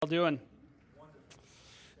doing?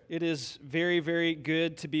 It is very, very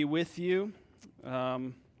good to be with you.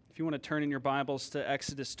 If you want to turn in your Bibles to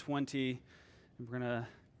Exodus 20, we're going to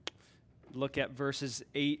look at verses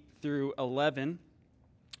 8 through 11.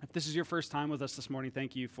 If this is your first time with us this morning,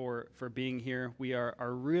 thank you for being here. We are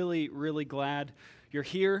really, really glad you're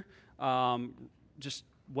here. Just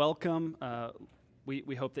welcome.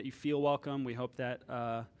 We hope that you feel welcome. We hope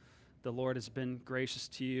that the Lord has been gracious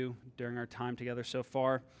to you during our time together so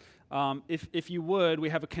far. If you would, we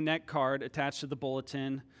have a Connect card attached to the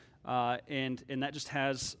bulletin, and that just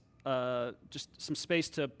has just some space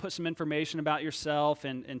to put some information about yourself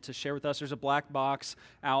and to share with us. There's a black box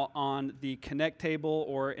out on the Connect table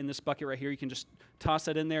or in this bucket right here. You can just toss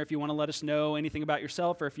that in there if you want to let us know anything about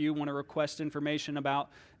yourself or if you want to request information about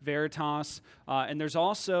Veritas. And there's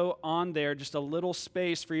also on there just a little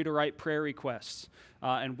space for you to write prayer requests.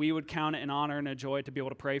 And we would count it an honor and a joy to be able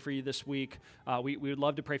to pray for you this week. We would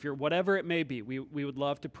love to pray for you, whatever it may be. We would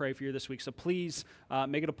love to pray for you this week. So please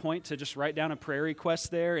make it a point to just write down a prayer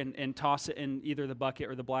request there and toss it in either the bucket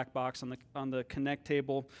or the black box on the Connect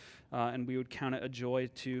table. And we would count it a joy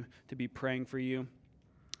to be praying for you.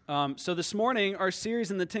 So this morning, our series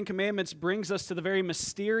in the Ten Commandments brings us to the very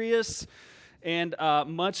mysterious and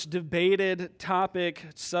much debated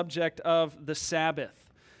subject of the Sabbath.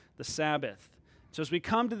 The Sabbath. So as we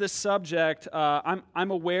come to this subject,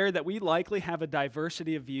 I'm aware that we likely have a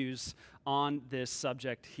diversity of views on this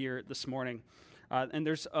subject here this morning. And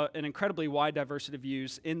there's an incredibly wide diversity of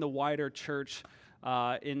views in the wider church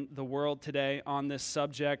in the world today on this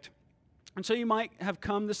subject. And so you might have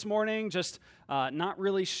come this morning just not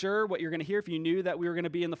really sure what you're going to hear if you knew that we were going to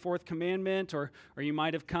be in the Fourth Commandment, or you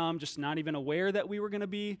might have come just not even aware that we were going to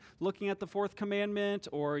be looking at the Fourth Commandment,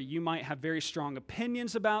 or you might have very strong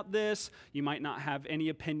opinions about this. You might not have any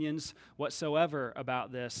opinions whatsoever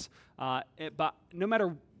about this. But no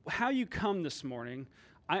matter how you come this morning,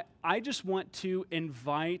 I just want to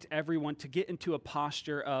invite everyone to get into a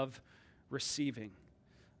posture of receiving.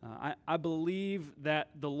 I believe that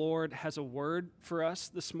the Lord has a word for us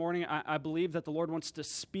this morning. I believe that the Lord wants to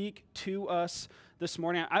speak to us this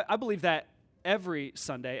morning. I believe that every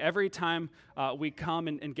Sunday, every time we come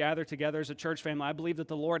and gather together as a church family, I believe that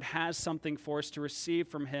the Lord has something for us to receive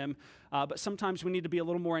from Him. But sometimes we need to be a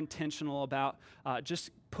little more intentional about just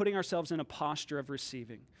putting ourselves in a posture of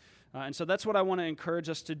receiving. And so that's what I want to encourage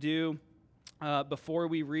us to do. Before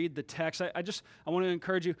we read the text, I want to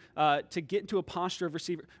encourage you to get into a posture of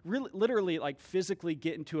receiving, really, literally, like physically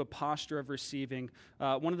get into a posture of receiving.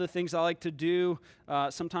 One of the things I like to do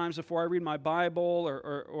sometimes before I read my Bible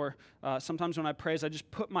or sometimes when I pray is I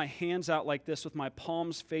just put my hands out like this with my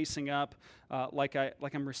palms facing up, like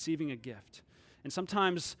I'm receiving a gift. And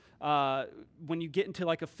sometimes when you get into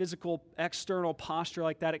like a physical external posture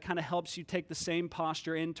like that, it kind of helps you take the same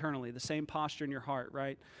posture internally, the same posture in your heart,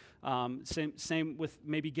 right? Same with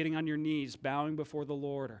maybe getting on your knees, bowing before the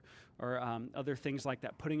Lord, or other things like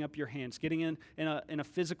that. Putting up your hands, getting in a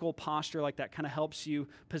physical posture like that kind of helps you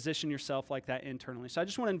position yourself like that internally. So I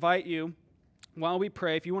just want to invite you, while we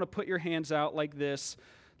pray, if you want to put your hands out like this,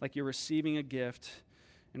 like you're receiving a gift,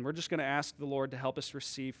 and we're just going to ask the Lord to help us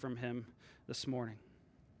receive from Him this morning.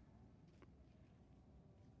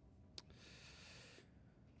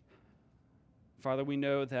 Father, we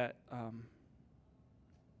know that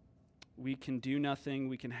we can do nothing,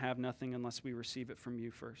 we can have nothing unless we receive it from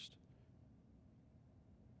you first.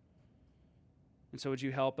 And so would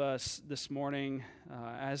you help us this morning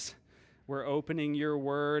as we're opening your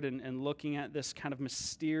word and looking at this kind of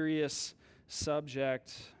mysterious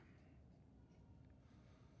subject,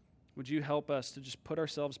 would you help us to just put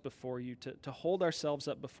ourselves before you, to hold ourselves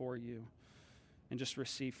up before you and just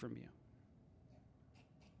receive from you.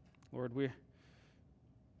 Lord,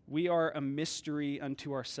 we are a mystery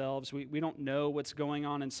unto ourselves. We don't know what's going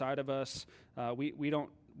on inside of us. We don't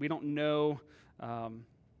know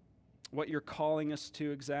what you're calling us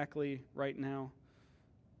to exactly right now.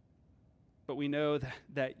 But we know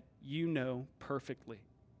that you know perfectly.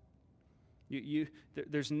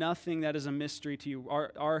 There's nothing that is a mystery to you.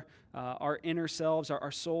 Our inner selves,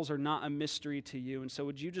 our souls are not a mystery to you. And so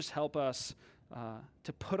would you just help us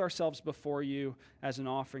to put ourselves before you as an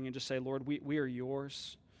offering and just say, Lord, we are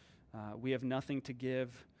yours. We have nothing to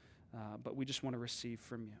give, but we just want to receive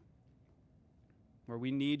from you. Where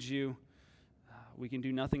we need you, we can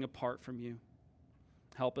do nothing apart from you.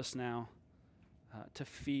 Help us now to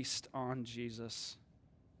feast on Jesus.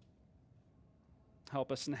 Help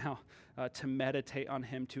us now to meditate on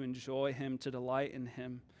Him, to enjoy Him, to delight in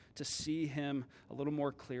Him, to see Him a little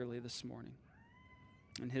more clearly this morning.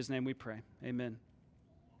 In His name we pray. Amen.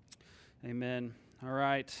 Amen. All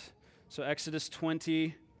right. So Exodus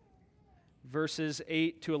 20, verses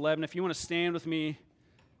 8 to 11. If you want to stand with me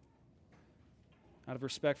out of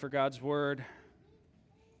respect for God's word,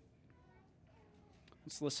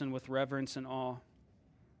 let's listen with reverence and awe.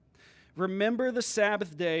 Remember the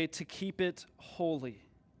Sabbath day to keep it holy.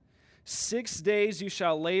 6 days you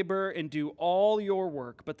shall labor and do all your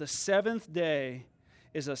work, but the seventh day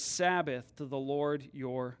is a Sabbath to the Lord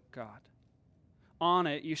your God. On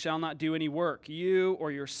it you shall not do any work, you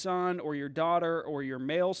or your son or your daughter or your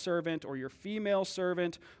male servant or your female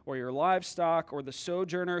servant or your livestock or the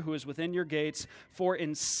sojourner who is within your gates. For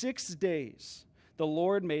in 6 days the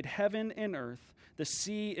Lord made heaven and earth, the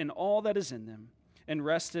sea and all that is in them, and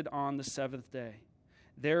rested on the seventh day.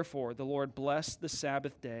 Therefore the Lord blessed the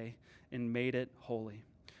Sabbath day and made it holy.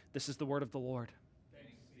 This is the word of the Lord.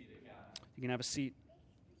 Thanks be to God. You can have a seat.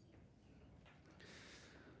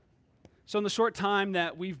 So in the short time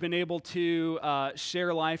that we've been able to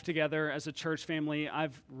share life together as a church family,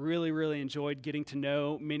 I've really enjoyed getting to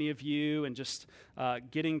know many of you and just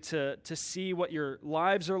getting to see what your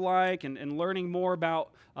lives are like and learning more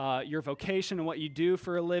about your vocation and what you do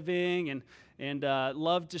for a living, and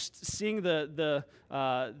love just seeing the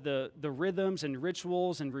rhythms and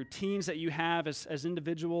rituals and routines that you have as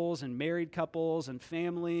individuals and married couples and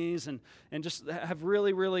families, and just have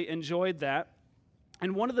really enjoyed that.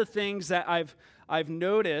 And one of the things that I've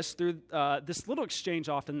noticed through this little exchange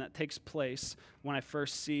often that takes place when I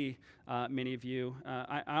first see many of you,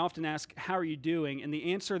 I often ask, how are you doing? And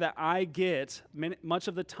the answer that I get much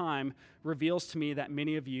of the time reveals to me that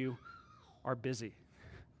many of you are busy.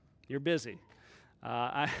 You're busy.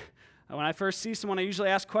 When I first see someone, I usually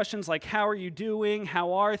ask questions like, how are you doing?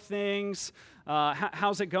 How are things?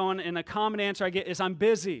 How's it going? And a common answer I get is, I'm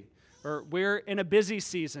busy. Or we're in a busy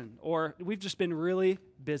season, or we've just been really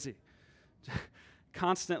busy.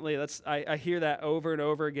 Constantly, I hear that over and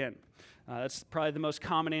over again. That's probably the most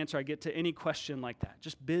common answer I get to any question like that,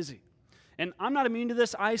 just busy. And I'm not immune to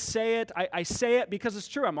this. I say it. I say it because it's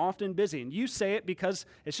true. I'm often busy. And you say it because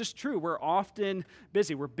it's just true. We're often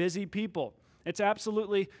busy. We're busy people. It's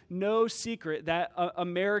absolutely no secret that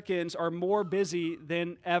Americans are more busy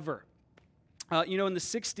than ever. In the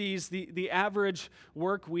 60s, the average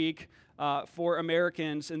work week for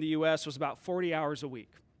Americans in the U.S. was about 40 hours a week.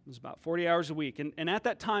 It was about 40 hours a week. And at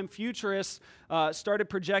that time, futurists started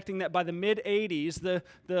projecting that by the mid-'80s,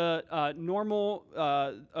 the normal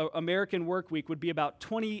American work week would be about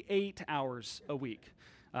 28 hours a week.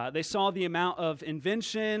 They saw the amount of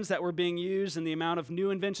inventions that were being used and the amount of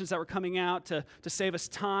new inventions that were coming out to save us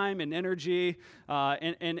time and energy,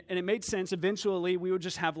 and it made sense. Eventually, we would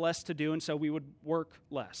just have less to do, and so we would work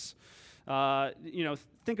less.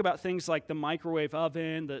 Think about things like the microwave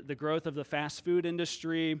oven, the growth of the fast food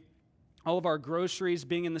industry, all of our groceries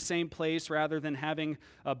being in the same place rather than having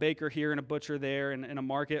a baker here and a butcher there and a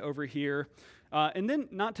market over here. And then,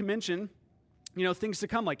 not to mention, things to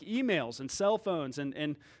come like emails and cell phones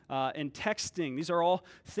and texting. These are all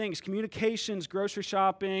things, communications, grocery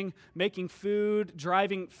shopping, making food,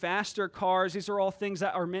 driving faster cars. These are all things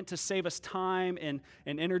that are meant to save us time and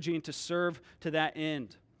energy and to serve to that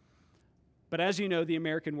end. But as you know, the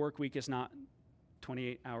American work week is not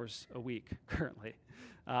 28 hours a week currently.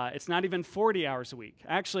 It's not even 40 hours a week.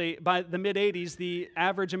 Actually, by the mid-'80s, the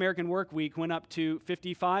average American work week went up to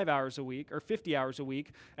 55 hours a week, or 50 hours a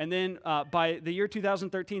week. And then by the year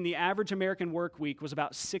 2013, the average American work week was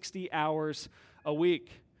about 60 hours a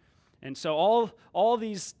week. And so all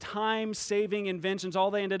these time-saving inventions,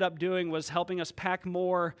 all they ended up doing was helping us pack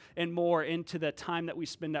more and more into the time that we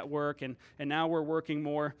spend at work, and now we're working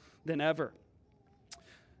more than ever.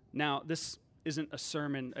 Now, this isn't a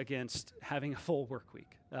sermon against having a full work week.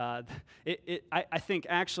 I think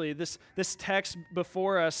actually this text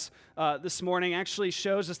before us this morning actually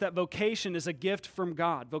shows us that vocation is a gift from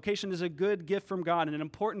God. Vocation is a good gift from God and an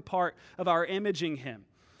important part of our imaging Him.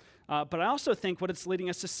 But I also think what it's leading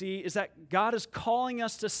us to see is that God is calling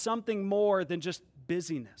us to something more than just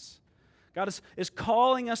busyness. God is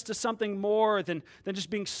calling us to something more than just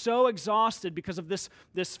being so exhausted because of this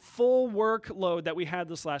full workload that we had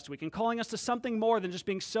this last week, and calling us to something more than just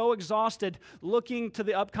being so exhausted looking to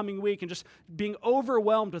the upcoming week and just being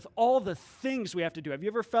overwhelmed with all the things we have to do. Have you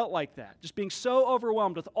ever felt like that? Just being so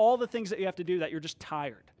overwhelmed with all the things that you have to do that you're just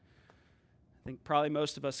tired. I think probably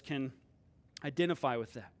most of us can identify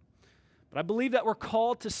with that. But I believe that we're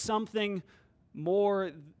called to something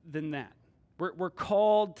more than that. We're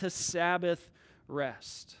called to Sabbath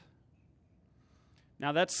rest.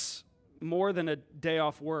 Now, that's more than a day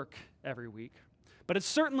off work every week, but it's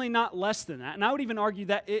certainly not less than that. And I would even argue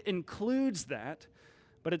that it includes that,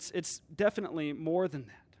 but it's definitely more than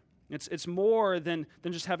that. It's more than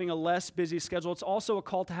just having a less busy schedule. It's also a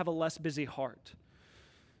call to have a less busy heart.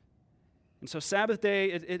 And so Sabbath day,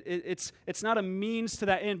 it's not a means to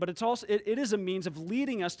that end, but it is a means of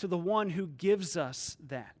leading us to the one who gives us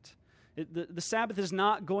that. The Sabbath is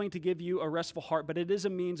not going to give you a restful heart, but it is a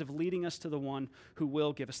means of leading us to the one who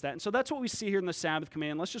will give us that. And so that's what we see here in the Sabbath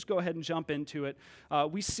command. Let's just go ahead and jump into it.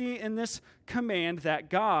 We see in this command that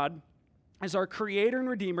God, as our Creator and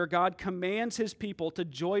Redeemer, God commands His people to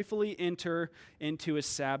joyfully enter into His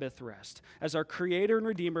Sabbath rest. As our Creator and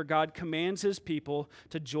Redeemer, God commands His people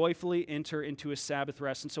to joyfully enter into His Sabbath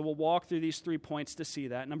rest. And so we'll walk through these 3 points to see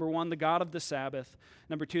that. Number 1, the God of the Sabbath.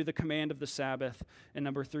 Number 2, the command of the Sabbath. And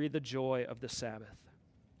number 3, the joy of the Sabbath.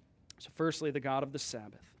 So firstly, the God of the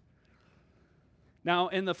Sabbath. Now,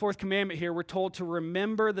 in the Fourth Commandment here, we're told to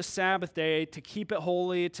remember the Sabbath day, to keep it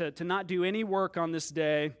holy, to not do any work on this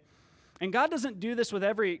day. And God doesn't do this with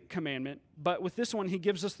every commandment, but with this one, He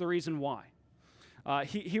gives us the reason why.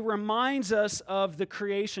 He reminds us of the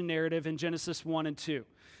creation narrative in Genesis 1 and 2.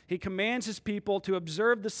 He commands His people to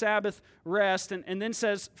observe the Sabbath rest and then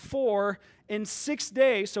says, for in 6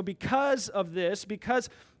 days, so because of this, because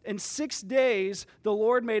in 6 days the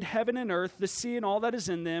Lord made heaven and earth, the sea and all that is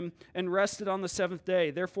in them, and rested on the seventh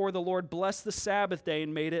day. Therefore the Lord blessed the Sabbath day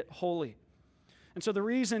and made it holy. And so the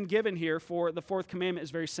reason given here for the Fourth Commandment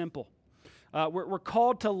is very simple. We're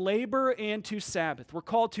called to labor and to Sabbath. We're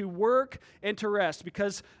called to work and to rest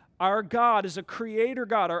because our God is a creator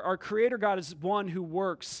God. Our creator God is one who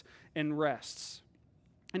works and rests.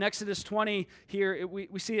 In Exodus 20 here,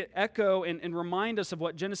 we see it echo and remind us of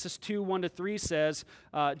what Genesis 2, 1-3 says.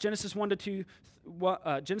 Genesis 2,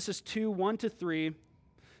 1-3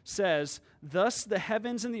 says, thus the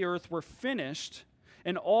heavens and the earth were finished,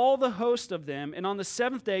 and all the host of them. And on the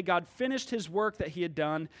seventh day, God finished His work that He had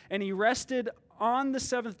done, and He rested on the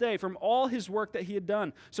seventh day from all His work that He had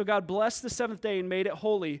done. So God blessed the seventh day and made it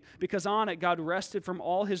holy, because on it God rested from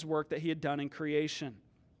all His work that He had done in creation.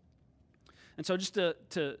 And so just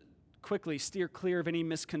to quickly steer clear of any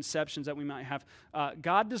misconceptions that we might have,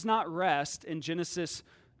 God does not rest in Genesis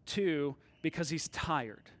 2 because He's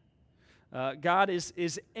tired. God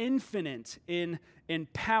is infinite in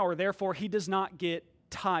power, therefore He does not get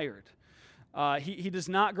tired. He does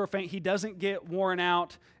not grow faint. He doesn't get worn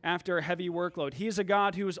out after a heavy workload. He is a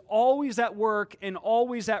God who is always at work and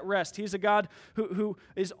always at rest. He's a God who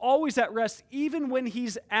is always at rest even when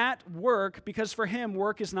He's at work, because for Him,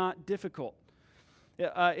 work is not difficult.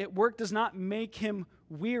 Work does not make Him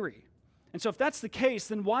weary. And so if that's the case,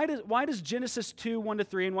 then why does Genesis 2,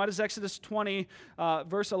 1-3, and why does Exodus 20,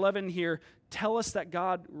 verse 11 here, tell us that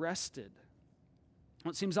God rested? Well,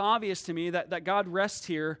 it seems obvious to me that God rests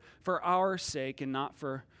here for our sake and not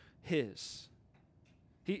for His.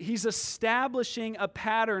 He's establishing a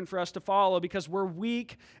pattern for us to follow because we're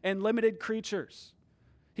weak and limited creatures.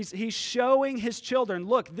 He's showing His children,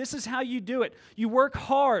 look, this is how you do it. You work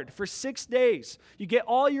hard for 6 days. You get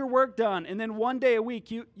all your work done, and then 1 day a week,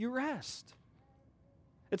 you rest.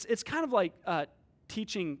 It's kind of like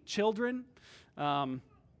teaching children.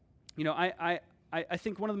 I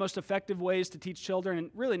think one of the most effective ways to teach children,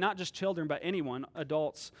 and really not just children, but anyone,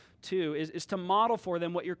 adults too, is to model for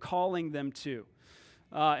them what you're calling them to.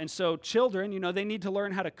 And so children, they need to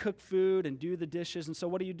learn how to cook food and do the dishes. And so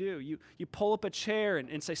what do? You pull up a chair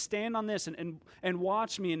and say, stand on this and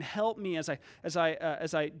watch me and help me as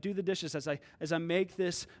I do the dishes, as I make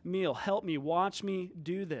this meal. Help me, watch me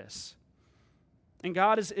do this. And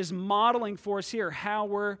God is modeling for us here how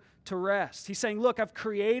we're to rest. He's saying, look, I've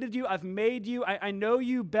created you, I've made you, I know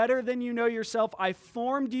you better than you know yourself. I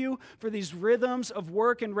formed you for these rhythms of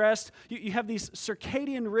work and rest. You have these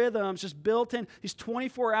circadian rhythms just built in, these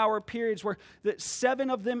 24-hour periods where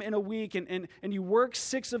 7 of them in a week, and you work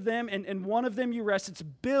 6 of them, and 1 of them you rest. It's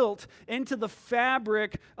built into the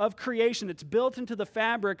fabric of creation. It's built into the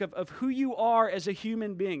fabric of who you are as a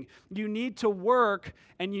human being. You need to work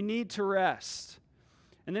and you need to rest.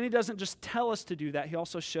 And then He doesn't just tell us to do that, He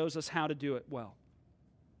also shows us how to do it well.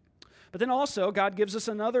 But then also, God gives us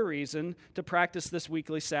another reason to practice this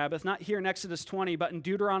weekly Sabbath, not here in Exodus 20, but in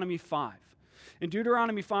Deuteronomy 5. In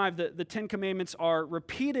Deuteronomy 5, the 10 Commandments are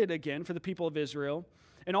repeated again for the people of Israel,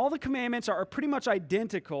 and all the commandments are pretty much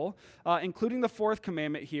identical, including the Fourth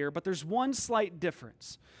Commandment here, but there's one slight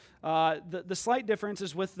difference. The slight difference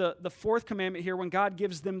is with the Fourth Commandment here when God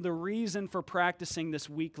gives them the reason for practicing this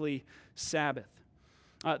weekly Sabbath.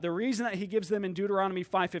 The reason that He gives them in Deuteronomy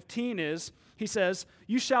 5:15 is, He says,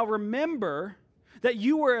 you shall remember that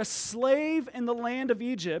you were a slave in the land of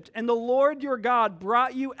Egypt, and the Lord your God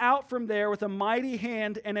brought you out from there with a mighty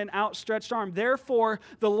hand and an outstretched arm. Therefore,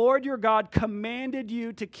 the Lord your God commanded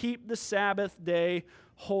you to keep the Sabbath day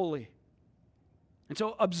holy. And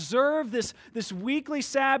so observe this weekly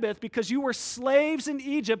Sabbath because you were slaves in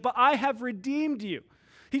Egypt, but I have redeemed you.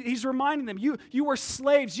 He's reminding them, you were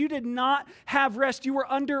slaves. You did not have rest. You were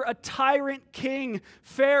under a tyrant king,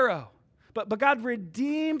 Pharaoh. But God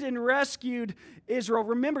redeemed and rescued Israel.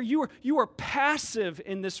 Remember, you were passive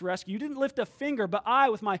in this rescue. You didn't lift a finger, but I,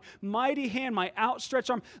 with my mighty hand, my outstretched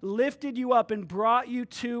arm, lifted you up and brought you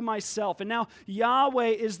to myself. And now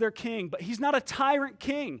Yahweh is their king, but he's not a tyrant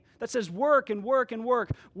king that says work and work and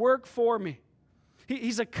work. Work for me.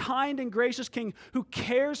 He's a kind and gracious king who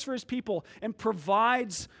cares for his people and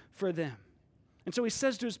provides for them. And so he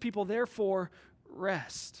says to his people, therefore,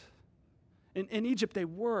 rest. In Egypt, they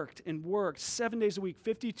worked and worked 7 days a week,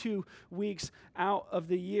 52 weeks out of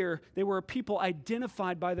the year. They were a people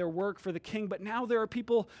identified by their work for the king, but now there are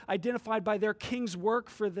people identified by their king's work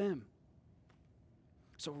for them.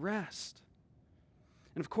 So rest.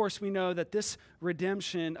 And of course, we know that this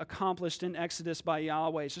redemption accomplished in Exodus by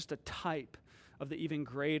Yahweh is just a type of the even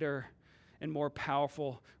greater and more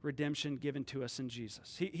powerful redemption given to us in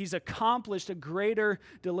Jesus. He's accomplished a greater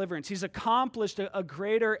deliverance. He's accomplished a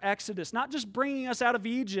greater exodus, not just bringing us out of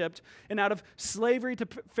Egypt and out of slavery to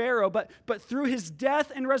Pharaoh, but through his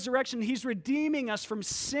death and resurrection, he's redeeming us from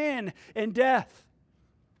sin and death.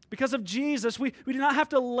 Because of Jesus, we do not have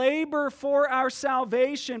to labor for our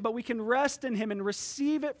salvation, but we can rest in him and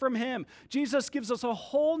receive it from him. Jesus gives us a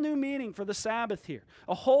whole new meaning for the Sabbath here,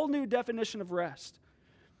 a whole new definition of rest.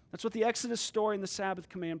 That's what the Exodus story and the Sabbath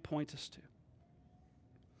command point us to.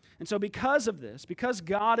 And so because of this, because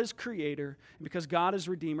God is creator and because God is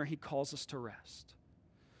redeemer, he calls us to rest.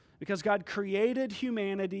 Because God created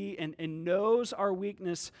humanity and knows our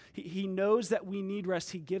weakness, he knows that we need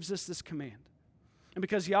rest, he gives us this command. And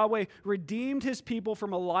because Yahweh redeemed his people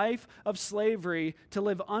from a life of slavery to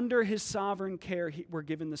live under his sovereign care, we're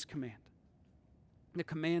given this command. The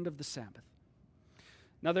command of the Sabbath.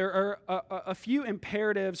 Now, there are a few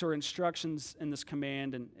imperatives or instructions in this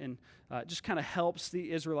command, and just kind of helps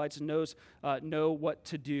the Israelites know what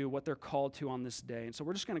to do, what they're called to on this day. And so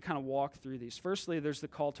we're just going to kind of walk through these. Firstly, there's the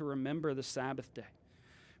call to remember the Sabbath day.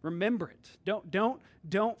 Remember it.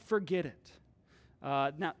 Don't forget it.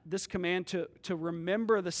 Now, this command to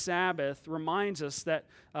remember the Sabbath reminds us that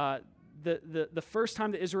the first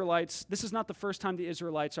time the Israelites, this is not the first time the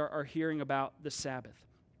Israelites are hearing about the Sabbath.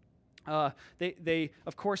 They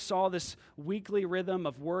of course saw this weekly rhythm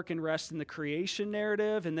of work and rest in the creation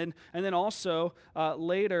narrative, and then also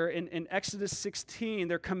later in Exodus 16,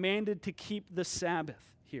 they're commanded to keep the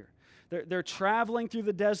Sabbath here. They're traveling through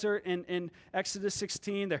the desert in Exodus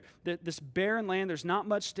 16. This barren land, there's not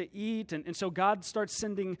much to eat, and so God starts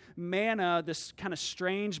sending manna, this kind of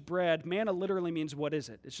strange bread. Manna literally means, what is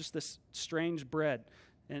it? It's just this strange bread,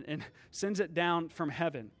 and sends it down from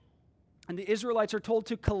heaven. And the Israelites are told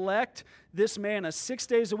to collect this manna 6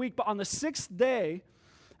 days a week. But on the sixth day,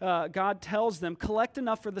 God tells them, collect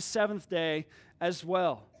enough for the seventh day as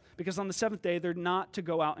well. Because on the seventh day, they're not to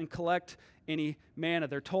go out and collect any manna.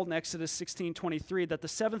 They're told in Exodus 16:23 that the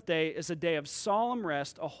seventh day is a day of solemn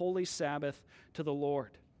rest, a holy Sabbath to the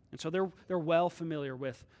Lord. And so they're well familiar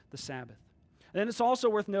with the Sabbath. And then it's also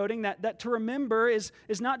worth noting that to remember is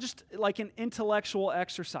not just like an intellectual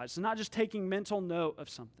exercise. It's not just taking mental note of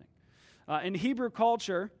something. In Hebrew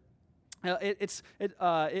culture,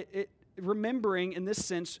 remembering in this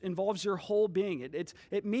sense involves your whole being.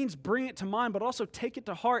 It means bring it to mind, but also take it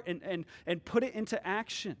to heart and put it into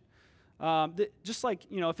action. Just like,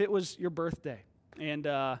 if it was your birthday and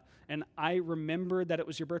I remembered that it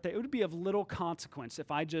was your birthday, it would be of little consequence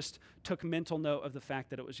if I just took mental note of the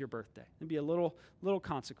fact that it was your birthday. It'd be a little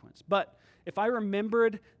consequence. But if I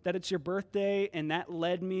remembered that it's your birthday and that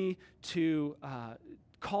led me to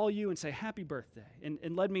call you and say happy birthday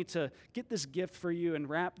and led me to get this gift for you and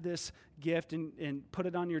wrap this gift and put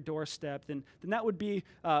it on your doorstep, then that would be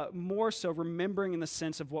more so remembering in the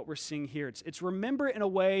sense of what we're seeing here. It's remember in a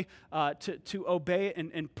way to obey it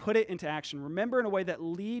and put it into action. Remember in a way that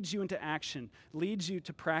leads you into action, leads you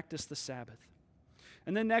to practice the Sabbath.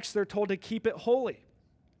 And then next they're told to keep it holy.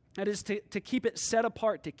 That is to keep it set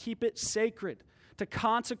apart, to keep it sacred, to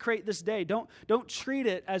consecrate this day. Don't treat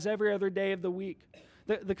it as every other day of the week.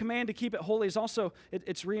 The command to keep it holy is also,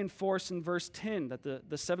 it's reinforced in verse 10 that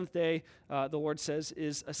the seventh day, the Lord says,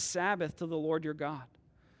 is a Sabbath to the Lord your God.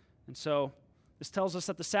 And so this tells us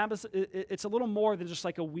that the Sabbath, it's a little more than just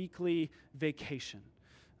like a weekly vacation.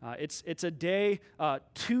 It's a day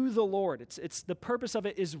to the Lord. It's the purpose of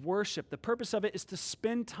it is worship. The purpose of it is to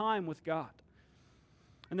spend time with God.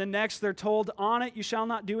 And then next they're told, on it you shall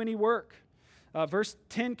not do any work. Verse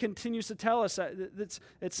 10 continues to tell us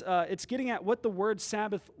it's getting at what the word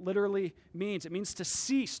Sabbath literally means. It means to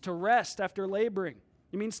cease, to rest after laboring.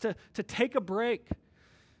 It means to take a break.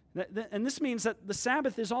 And this means that the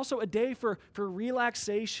Sabbath is also a day for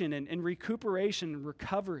relaxation and recuperation and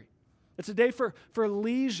recovery. It's a day for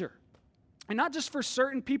leisure. And not just for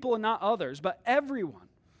certain people and not others, but everyone.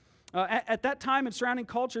 At that time in surrounding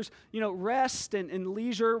cultures, rest and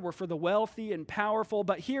leisure were for the wealthy and powerful.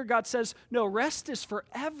 But here God says, no, rest is for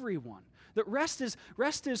everyone. That rest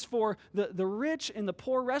is for the rich and the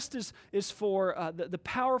poor. Rest is for the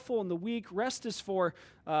powerful and the weak. Rest is for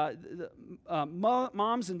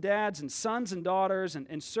moms and dads and sons and daughters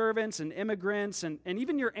and servants and immigrants and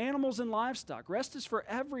even your animals and livestock. Rest is for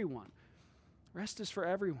everyone. Rest is for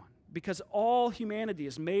everyone. Because all humanity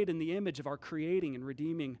is made in the image of our creating and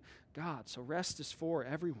redeeming God. So rest is for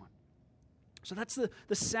everyone. So that's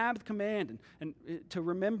the Sabbath command, and to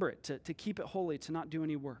remember it, to keep it holy, to not do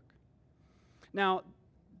any work. Now,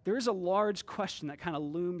 there is a large question that kind of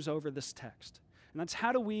looms over this text, and that's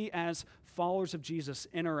how do we as followers of Jesus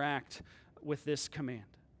interact with this command?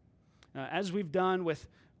 As we've done with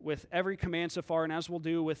every command so far, and as we'll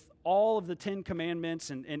do with all of the 10 commandments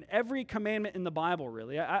and every commandment in the Bible,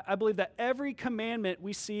 really. I believe that every commandment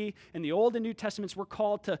we see in the Old and New Testaments, we're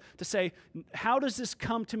called to say, how does this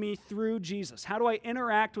come to me through Jesus? How do I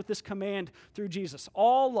interact with this command through Jesus?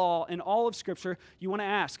 All law and all of Scripture, you want to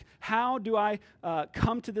ask, how do I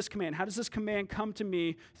come to this command? How does this command come to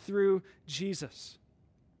me through Jesus?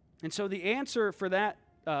 And so the answer for that,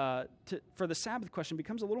 for the Sabbath question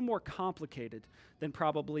becomes a little more complicated than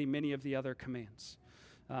probably many of the other commands.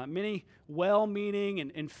 Many well-meaning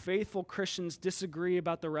and faithful Christians disagree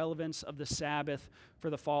about the relevance of the Sabbath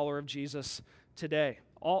for the follower of Jesus today.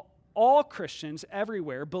 All Christians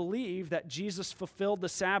everywhere believe that Jesus fulfilled the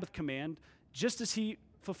Sabbath command just as he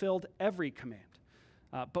fulfilled every command.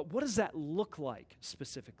 But what does that look like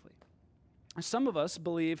specifically? Some of us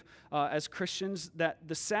believe as Christians that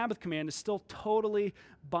the Sabbath command is still totally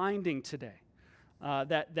binding today.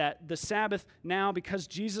 That the Sabbath now, because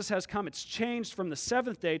Jesus has come, it's changed from the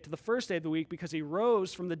seventh day to the first day of the week because he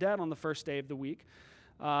rose from the dead on the first day of the week.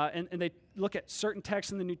 And they look at certain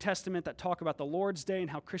texts in the New Testament that talk about the Lord's Day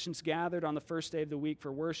and how Christians gathered on the first day of the week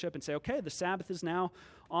for worship and say, okay, the Sabbath is now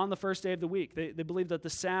on the first day of the week. They believe that the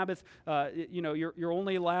Sabbath, you're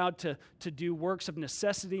only allowed to do works of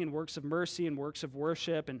necessity and works of mercy and works of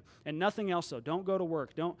worship and nothing else. So don't go to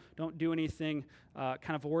work. Don't do anything kind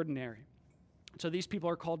of ordinary. So these people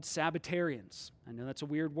are called Sabbatarians. I know that's a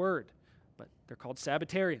weird word, but they're called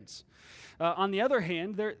Sabbatarians. On the other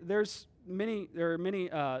hand, there are many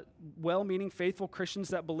well-meaning, faithful Christians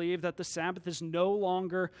that believe that the Sabbath is no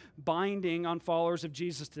longer binding on followers of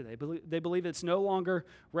Jesus today. They believe it's no longer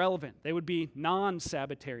relevant. They would be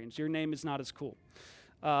non-Sabbatarians. Your name is not as cool.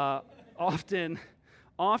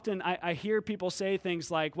 Often I hear people say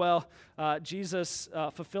things like, well, Jesus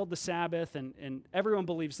fulfilled the Sabbath, and everyone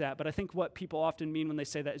believes that. But I think what people often mean when they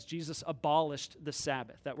say that is Jesus abolished the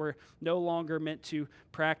Sabbath, that we're no longer meant to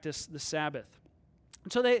practice the Sabbath.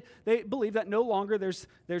 So they believe that no longer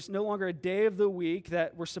there's no longer a day of the week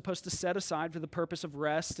that we're supposed to set aside for the purpose of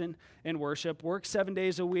rest and worship. Work 7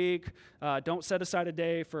 days a week. Don't set aside a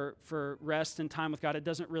day for rest and time with God. It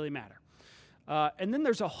doesn't really matter. And then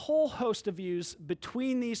there's a whole host of views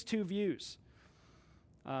between these two views.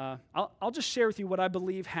 I'll just share with you what I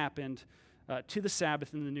believe happened to the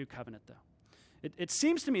Sabbath in the New Covenant, though. It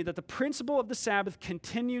seems to me that the principle of the Sabbath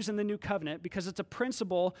continues in the New Covenant because it's a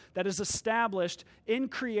principle that is established in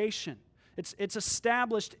creation. It's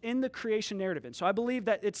established in the creation narrative. And so I believe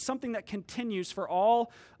that it's something that continues for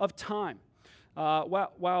all of time,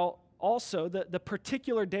 while also the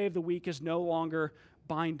particular day of the week is no longer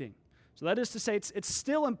binding. So that is to say, it's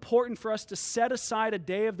still important for us to set aside a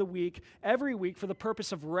day of the week, every week, for the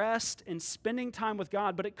purpose of rest and spending time with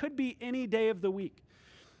God, but it could be any day of the week.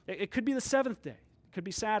 It could be the seventh day. It could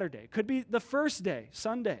be Saturday. It could be the first day,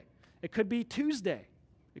 Sunday. It could be Tuesday.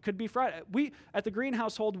 It could be Friday. We, at the Green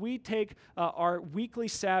household, we take our weekly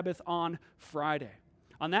Sabbath on Friday.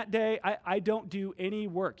 On that day, I don't do any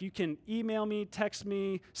work. You can email me, text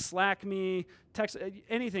me, Slack me, text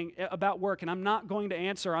anything about work, and I'm not going to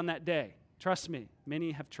answer on that day. Trust me,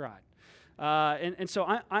 many have tried. And so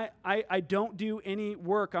I don't do any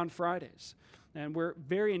work on Fridays. And we're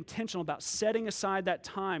very intentional about setting aside that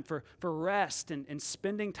time for rest and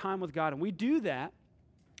spending time with God. And we do that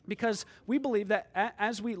Because we believe that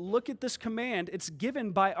as we look at this command, it's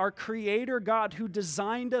given by our Creator God who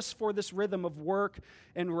designed us for this rhythm of work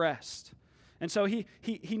and rest. And so he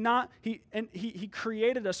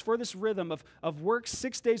created us for this rhythm of work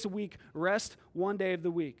 6 days a week, rest 1 day of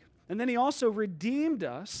the week. And then he also redeemed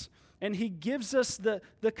us, and he gives us the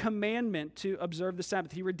commandment to observe the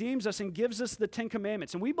Sabbath. He redeems us and gives us the 10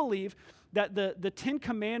 Commandments. And we believe that the 10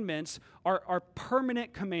 Commandments are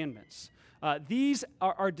permanent commandments. These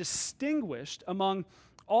are distinguished among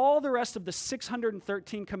all the rest of the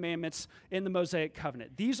 613 commandments in the Mosaic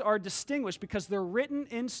Covenant. These are distinguished because they're written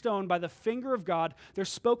in stone by the finger of God. They're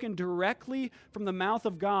spoken directly from the mouth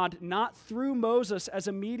of God, not through Moses as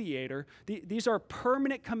a mediator. These are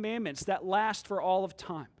permanent commandments that last for all of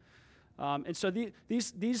time. And so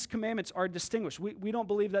these commandments are distinguished. We don't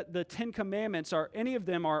believe that the 10 Commandments any of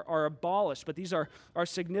them are abolished, but these are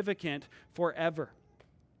significant forever.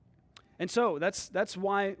 And so that's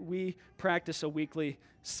why we practice a weekly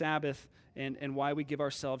Sabbath and why we give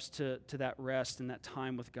ourselves to that rest and that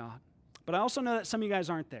time with God. But I also know that some of you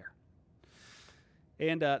guys aren't there.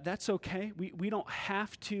 And that's okay. We don't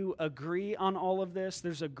have to agree on all of this.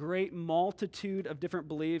 There's a great multitude of different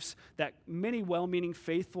beliefs that many well-meaning,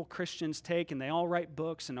 faithful Christians take, and they all write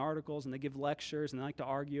books and articles, and they give lectures, and they like to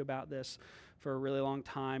argue about this for a really long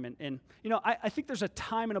time. And I think there's a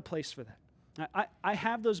time and a place for that. I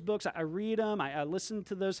have those books. I read them. I listen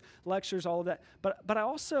to those lectures, all of that. But I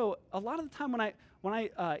also, a lot of the time when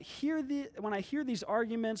I hear these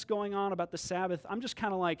arguments going on about the Sabbath, I'm just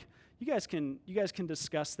kind of like, you guys can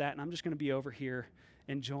discuss that, and I'm just going to be over here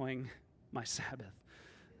enjoying my Sabbath.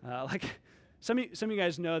 Like some of you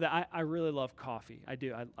guys know that I really love coffee. I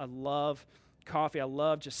do. I love coffee. I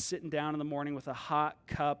love just sitting down in the morning with a hot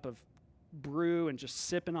cup of brew and just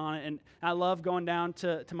sipping on it. And I love going down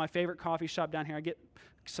to my favorite coffee shop down here. I get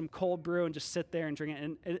some cold brew and just sit there and drink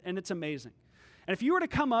it, and it's amazing. And if you were to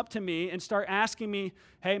come up to me and start asking me,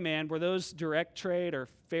 hey man, were those direct trade or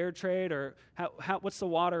fair trade, or what's the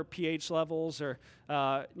water pH levels, or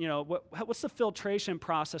what's the filtration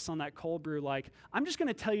process on that cold brew like? I'm just going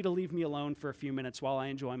to tell you to leave me alone for a few minutes while I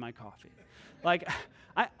enjoy my coffee. Like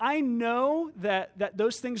I know that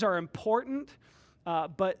those things are important.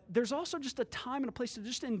 But there's also just a time and a place to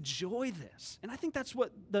just enjoy this. And I think that's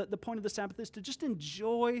what the point of the Sabbath is, to just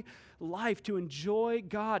enjoy life, to enjoy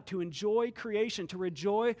God, to enjoy creation, to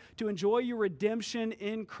enjoy your redemption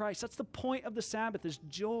in Christ. That's the point of the Sabbath, is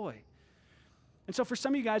joy. And so for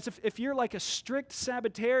some of you guys, if you're like a strict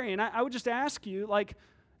Sabbatarian, I would just ask you, like,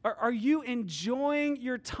 are you enjoying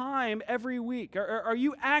your time every week? Are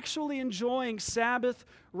you actually enjoying Sabbath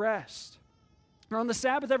rest? Or on the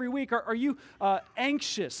Sabbath every week, are you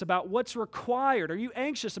anxious about what's required? Are you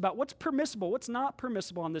anxious about what's permissible, what's not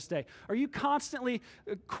permissible on this day? Are you constantly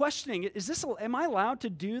questioning, am I allowed to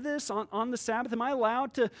do this on the Sabbath? Am I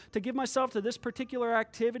allowed to give myself to this particular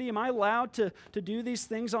activity? Am I allowed to do these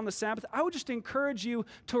things on the Sabbath? I would just encourage you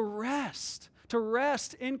to rest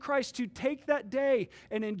in Christ, to take that day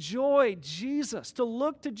and enjoy Jesus, to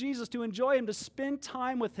look to Jesus, to enjoy Him, to spend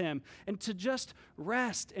time with Him, and to just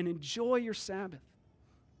rest and enjoy your Sabbath.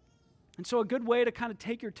 And so a good way to kind of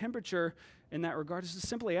take your temperature in that regard is to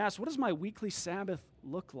simply ask, what does my weekly Sabbath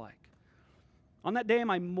look like? On that day, am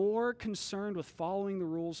I more concerned with following the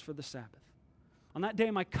rules for the Sabbath? On that day,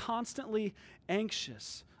 am I constantly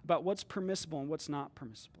anxious about what's permissible and what's not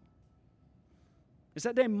permissible? Is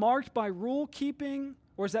that day marked by rule keeping,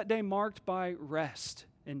 or is that day marked by rest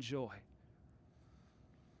and joy?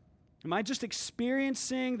 Am I just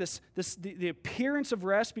experiencing the appearance of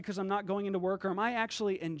rest because I'm not going into work, or am I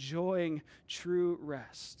actually enjoying true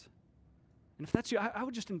rest? And if that's you, I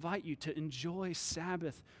would just invite you to enjoy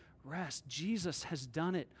Sabbath rest. Jesus has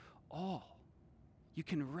done it all. You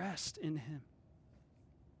can rest in Him.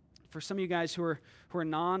 For some of you guys who are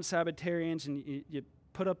non-Sabbatarians, and you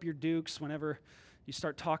put up your dukes whenever you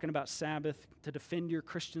start talking about Sabbath to defend your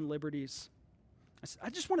Christian liberties,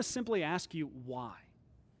 I just want to simply ask you, why?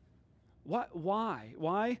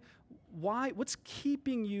 Why? What's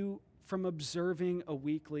keeping you from observing a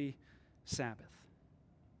weekly Sabbath?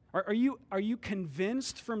 Are you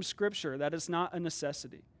convinced from Scripture that it's not a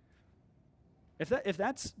necessity? If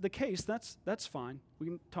that's the case, that's fine. We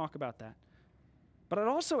can talk about that. But I'd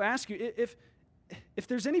also ask you, if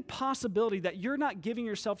there's any possibility that you're not giving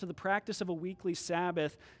yourself to the practice of a weekly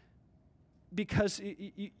Sabbath because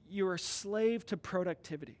you're a slave to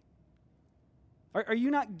productivity. Are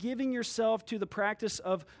you not giving yourself to the practice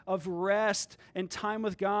of rest and time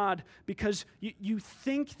with God because you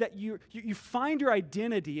think that you find your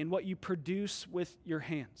identity in what you produce with your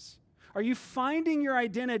hands? Are you finding your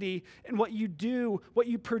identity in what you do, what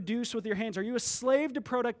you produce with your hands? Are you a slave to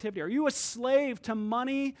productivity? Are you a slave to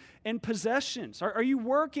money and possessions? Are you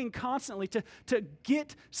working constantly to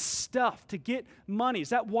get stuff, to get money? Is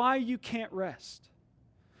that why you can't rest?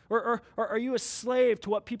 Or are you a slave to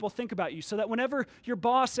what people think about you so that whenever your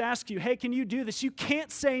boss asks you, hey, can you do this, you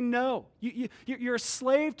can't say no? You're a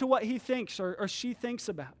slave to what he thinks or she thinks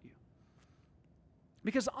about you.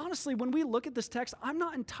 Because honestly, when we look at this text, I'm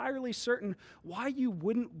not entirely certain why you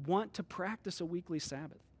wouldn't want to practice a weekly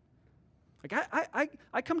Sabbath. Like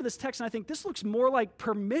I come to this text and I think this looks more like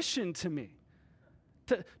permission to me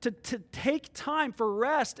to take time for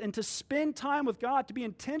rest and to spend time with God, to be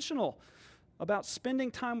intentional about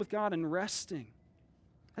spending time with God and resting.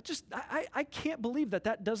 I can't believe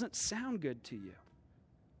that doesn't sound good to you.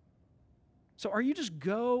 So are you just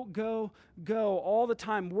go all the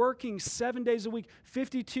time, working 7 days a week,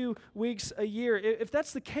 52 weeks a year? If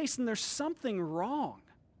that's the case, then there's something wrong.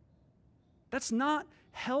 That's not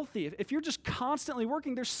healthy. If you're just constantly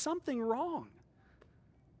working, there's something wrong.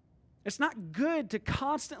 It's not good to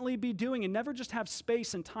constantly be doing and never just have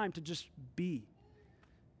space and time to just be.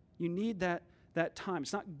 You need that time.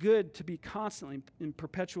 It's not good to be constantly and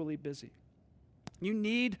perpetually busy. You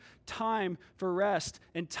need time for rest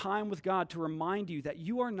and time with God to remind you that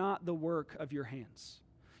you are not the work of your hands.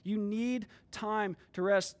 You need time to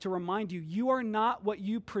rest to remind you are not what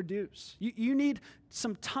you produce. You need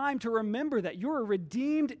some time to remember that you're a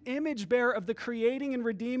redeemed image bearer of the creating and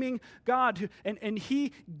redeeming God, and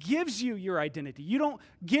He gives you your identity. You don't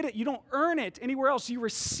get it. You don't earn it anywhere else. You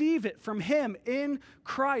receive it from Him in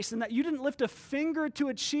Christ, and that you didn't lift a finger to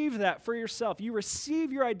achieve that for yourself. You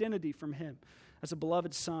receive your identity from Him as a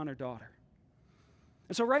beloved son or daughter.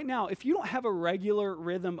 And so right now, if you don't have a regular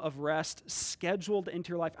rhythm of rest scheduled into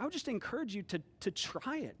your life, I would just encourage you to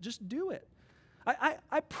try it. Just do it.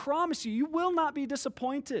 I promise you, you will not be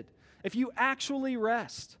disappointed if you actually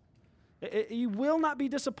rest. You will not be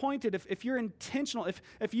disappointed if you're intentional,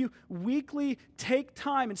 if you weekly take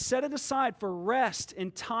time and set it aside for rest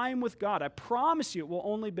and time with God. I promise you it will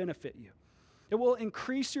only benefit you. It will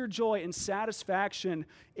increase your joy and satisfaction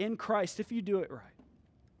in Christ if you do it right.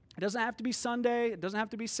 It doesn't have to be Sunday. It doesn't have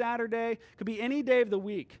to be Saturday. It could be any day of the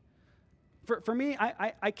week. For me,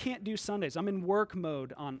 I can't do Sundays. I'm in work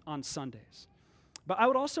mode on Sundays. But I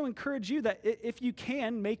would also encourage you that if you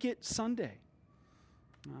can, make it Sunday.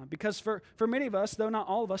 Because for many of us, though not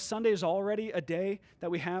all of us, Sunday is already a day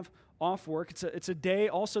that we have off work. It's a day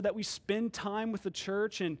also that we spend time with the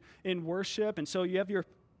church and in worship. And so you have your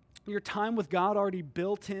time with God already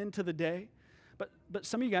built into the day. But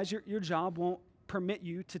some of you guys, your job won't permit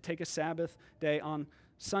you to take a Sabbath day on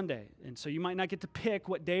Sunday. And so you might not get to pick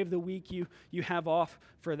what day of the week you have off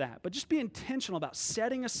for that. But just be intentional about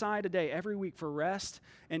setting aside a day every week for rest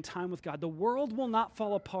and time with God. The world will not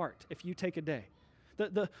fall apart if you take a day.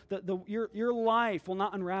 Your life will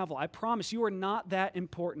not unravel. I promise you are not that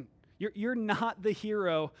important. You're not the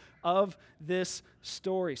hero of this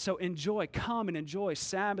story. So come and enjoy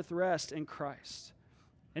Sabbath rest in Christ.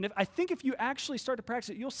 And I think if you actually start to practice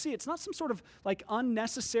it, you'll see it's not some sort of like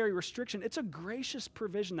unnecessary restriction. It's a gracious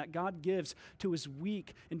provision that God gives to His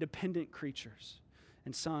weak and dependent creatures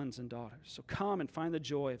and sons and daughters. So come and find the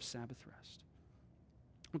joy of Sabbath rest.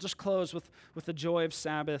 We'll just close with the joy of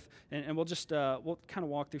Sabbath, and we'll kind of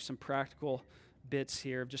walk through some practical bits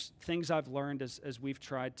here of just things I've learned as we've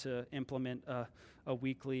tried to implement a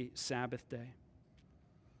weekly Sabbath day.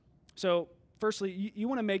 So firstly, you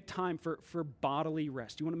want to make time for bodily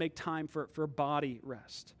rest. You want to make time for body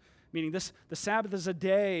rest. Meaning the Sabbath is a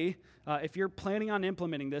day, if you're planning on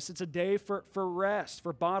implementing this, it's a day for rest,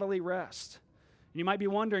 for bodily rest. And you might be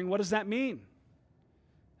wondering, what does that mean?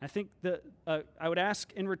 I think that I would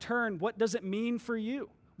ask in return, what does it mean for you?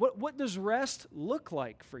 What does rest look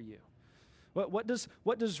like for you? What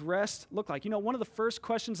does rest look like? You know, one of the first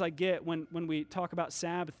questions I get when we talk about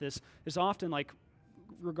Sabbath is often like,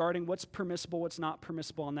 regarding what's permissible, what's not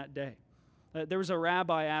permissible on that day. There was a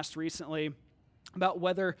rabbi asked recently about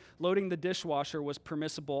whether loading the dishwasher was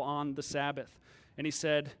permissible on the Sabbath. And he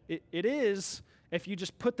said, it is if you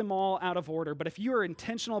just put them all out of order. But if you are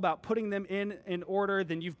intentional about putting them in order,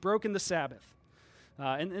 then you've broken the Sabbath.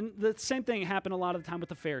 And the same thing happened a lot of the time with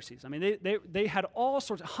the Pharisees. I mean, they had all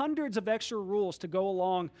sorts, hundreds of extra rules to go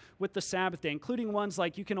along with the Sabbath day, including ones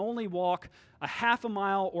like you can only walk a half a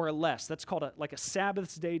mile or less. That's called a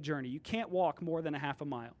Sabbath day journey. You can't walk more than a half a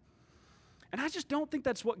mile. And I just don't think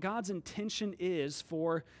that's what God's intention is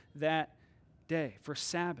for that day, for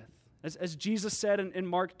Sabbath. As Jesus said in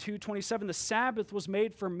Mark 2:27, the Sabbath was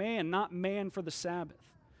made for man, not man for the Sabbath.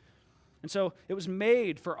 And so it was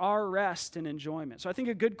made for our rest and enjoyment. So I think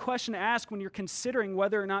a good question to ask when you're considering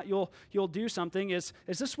whether or not you'll do something is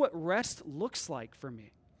this what rest looks like for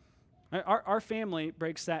me? Our family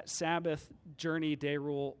breaks that Sabbath journey day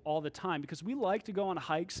rule all the time because we like to go on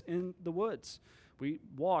hikes in the woods. We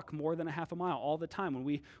walk more than a half a mile all the time when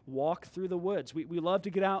we walk through the woods. We love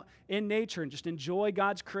to get out in nature and just enjoy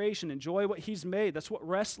God's creation, enjoy what He's made. That's what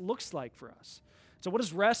rest looks like for us. So what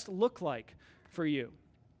does rest look like for you?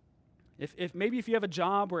 If maybe if you have a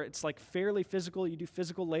job where it's like fairly physical, you do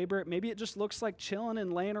physical labor, maybe it just looks like chilling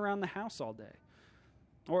and laying around the house all day.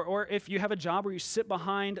 Or if you have a job where you sit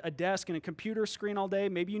behind a desk and a computer screen all day,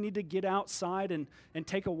 maybe you need to get outside and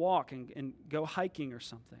take a walk and go hiking or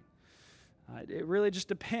something. It really just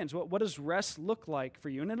depends. What does rest look like for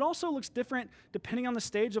you? And it also looks different depending on the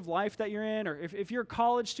stage of life that you're in. Or if you're a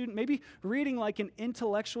college student, maybe reading like an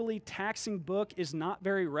intellectually taxing book is not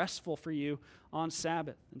very restful for you on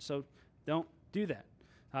Sabbath. And so don't do that.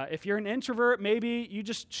 If you're an introvert, maybe you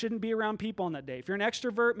just shouldn't be around people on that day. If you're an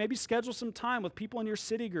extrovert, maybe schedule some time with people in your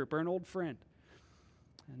city group or an old friend.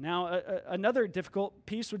 And now, another difficult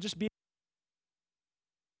piece would just be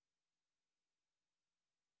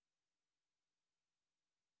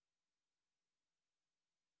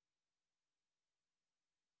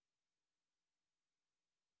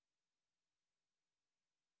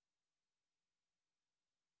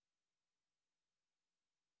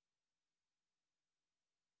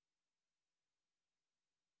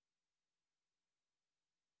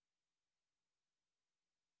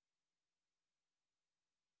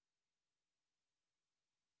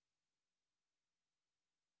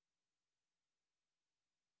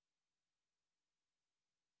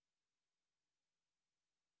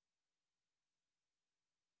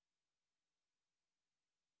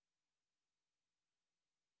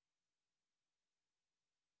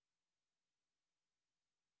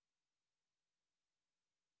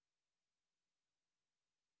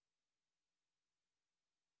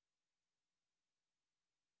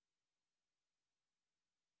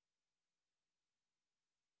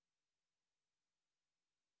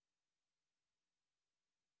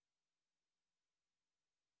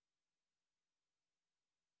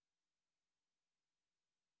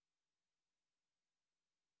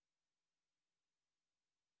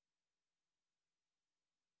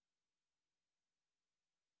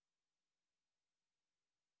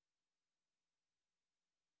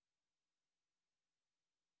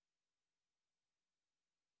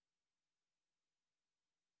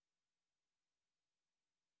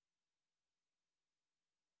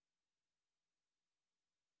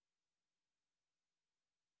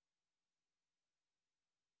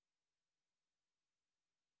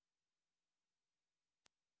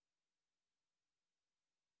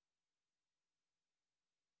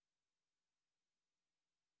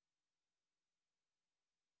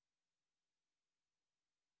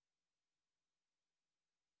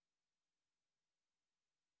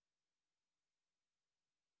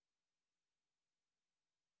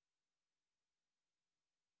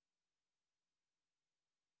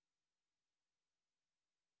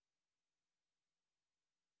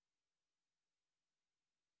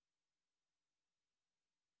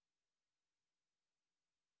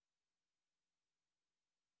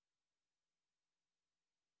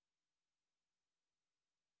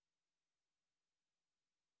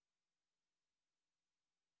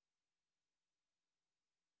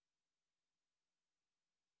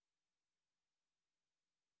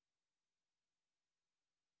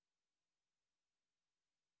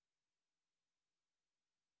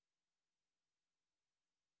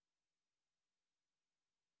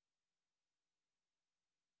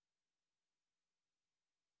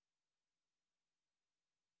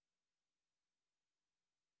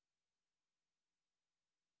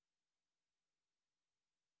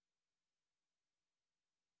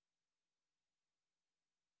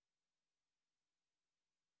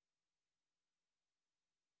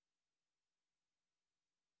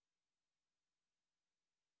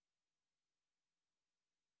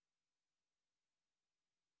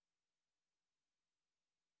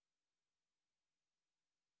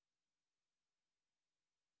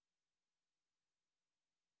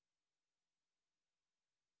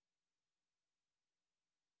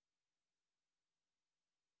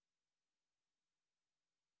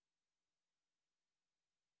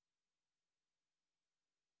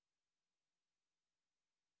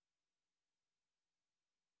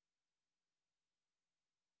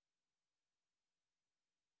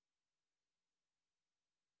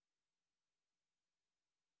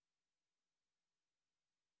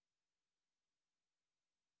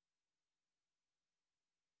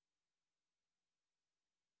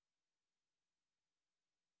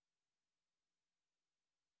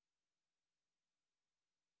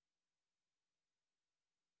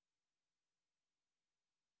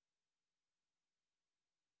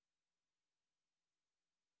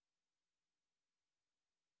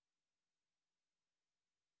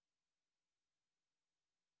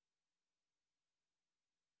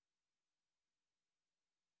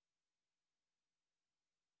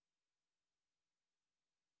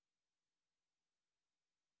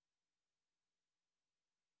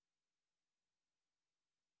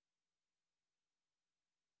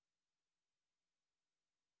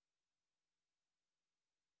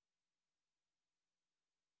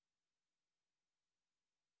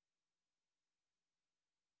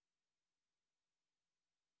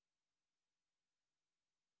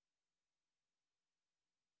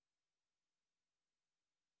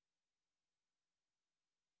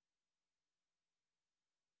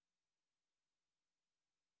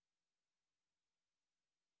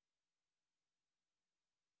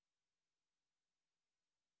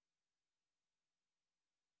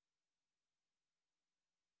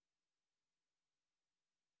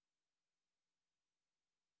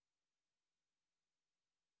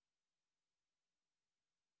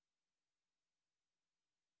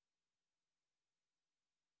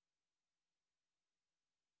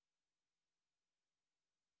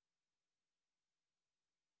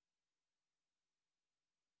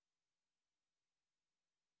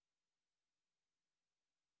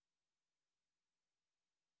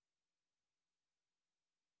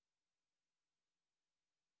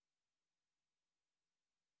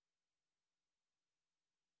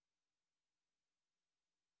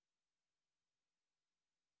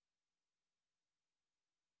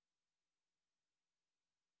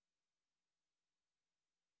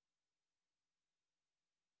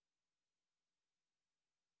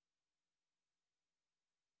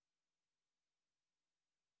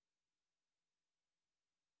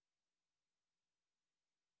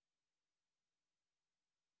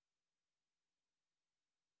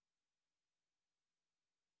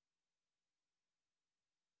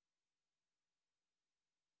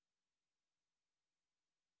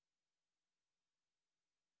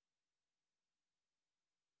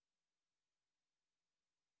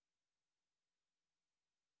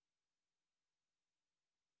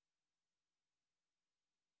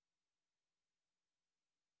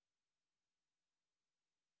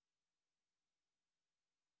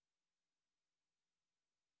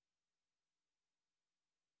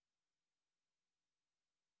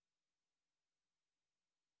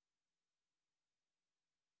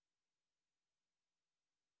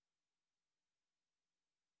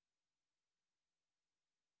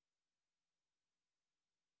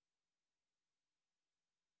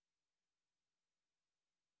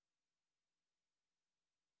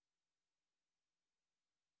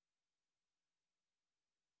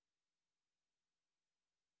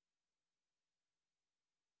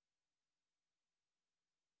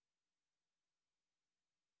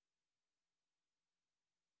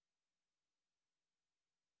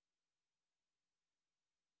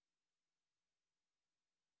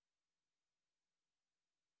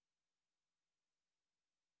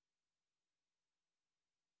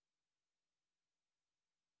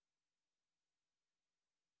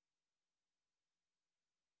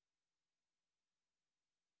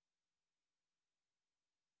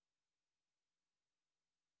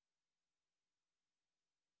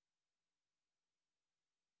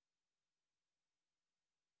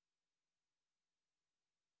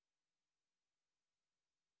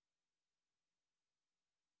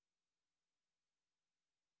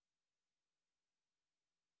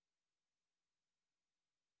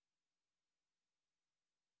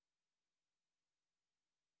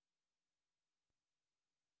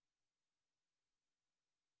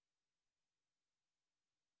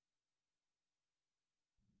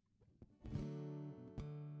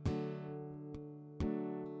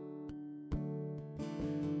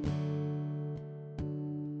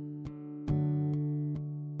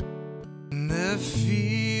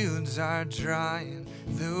fields are dry and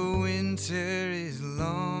the winter is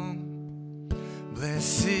long.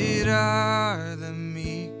 Blessed are the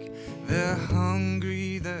meek, the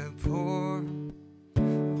hungry, the poor.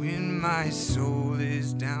 When my soul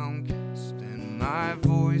is downcast and my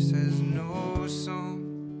voice has no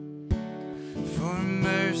song, for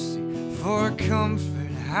mercy, for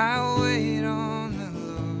comfort, I wait on the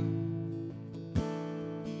Lord.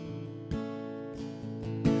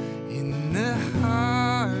 In the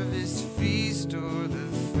harvest feast or the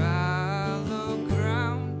fallow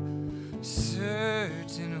ground,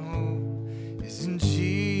 certain hope is in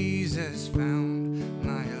Jesus found.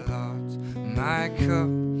 My lot, my cup,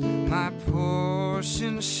 my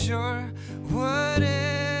portion sure.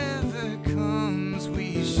 Whatever comes,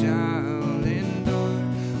 we shall endure.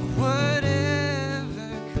 Whatever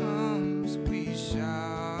comes, we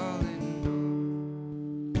shall endure.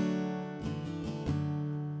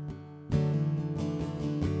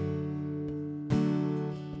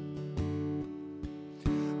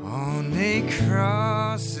 On a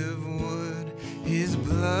cross of wood, his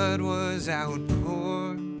blood was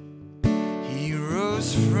outpoured. He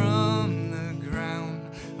rose from the ground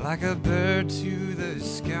like a bird to the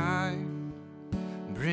sky.